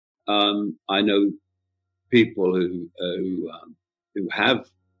I know people who have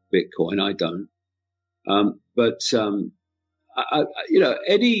Bitcoin. I don't.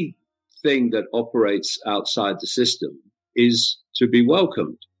 Anything that operates outside the system is to be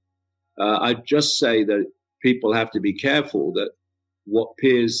welcomed. I just say that people have to be careful that what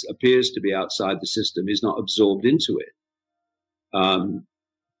appears to be outside the system is not absorbed into it.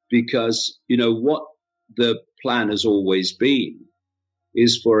 Because, what the plan has always been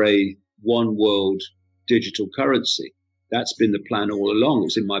is for a one world digital currency. That's been the plan all along. It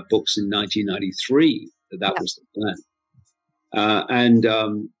was in my books in 1993 that was the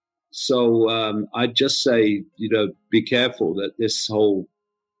plan. So I'd just say, be careful that this whole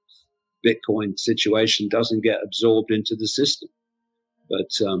Bitcoin situation doesn't get absorbed into the system. But,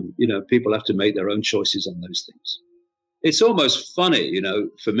 people have to make their own choices on those things. It's almost funny,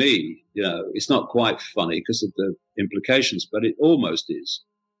 for me, it's not quite funny because of the implications, but it almost is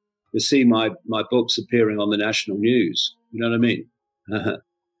to see my books appearing on the national news. You know what I mean?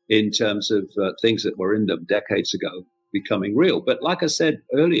 In terms of things that were in them decades ago becoming real. But like I said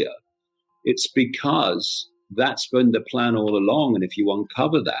earlier, it's because that's been the plan all along. And if you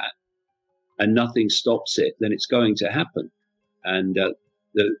uncover that and nothing stops it, then it's going to happen. And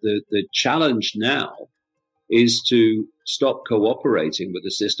the challenge now is to stop cooperating with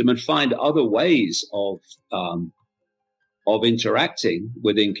the system and find other ways of interacting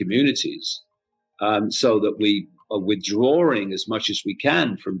within communities, so that we are withdrawing as much as we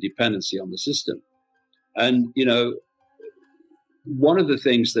can from dependency on the system. And, one of the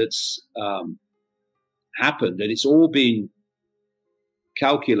things that's happened, and it's all been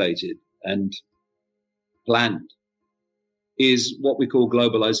calculated and planned, is what we call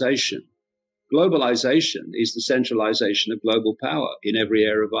globalization. Globalization is the centralization of global power in every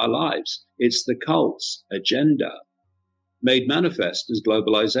area of our lives. It's the cult's agenda made manifest as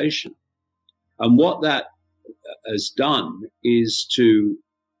globalization. And what that has done is to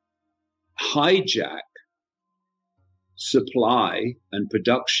hijack supply and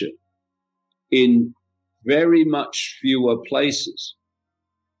production in very much fewer places,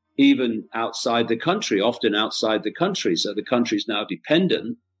 even outside the country, often outside the country. So the country is now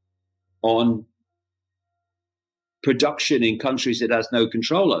dependent on production in countries it has no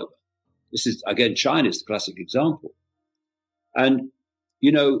control over. This is, again, China is the classic example. And,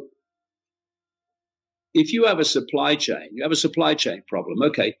 if you have a supply chain, you have a supply chain problem.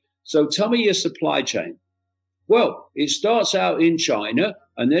 Okay, so tell me your supply chain. Well, it starts out in China,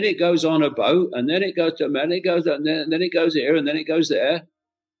 and then it goes on a boat, and then it goes to, and then it goes, and then it goes here, and then it goes there.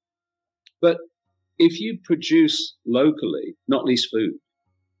 But if you produce locally, not least food,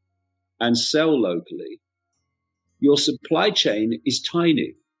 and sell locally, your supply chain is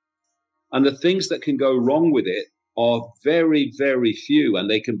tiny. And the things that can go wrong with it are very, very few, and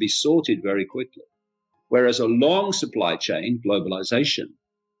they can be sorted very quickly. Whereas a long supply chain, globalization,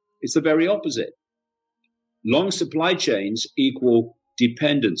 is the very opposite. Long supply chains equal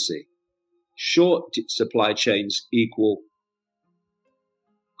dependency. Short supply chains equal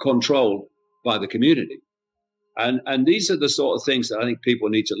control by the community. And these are the sort of things that I think people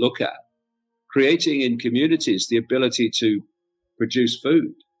need to look at. Creating in communities the ability to produce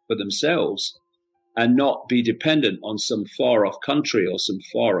food for themselves and not be dependent on some far-off country or some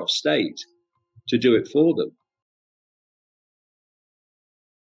far-off state to do it for them.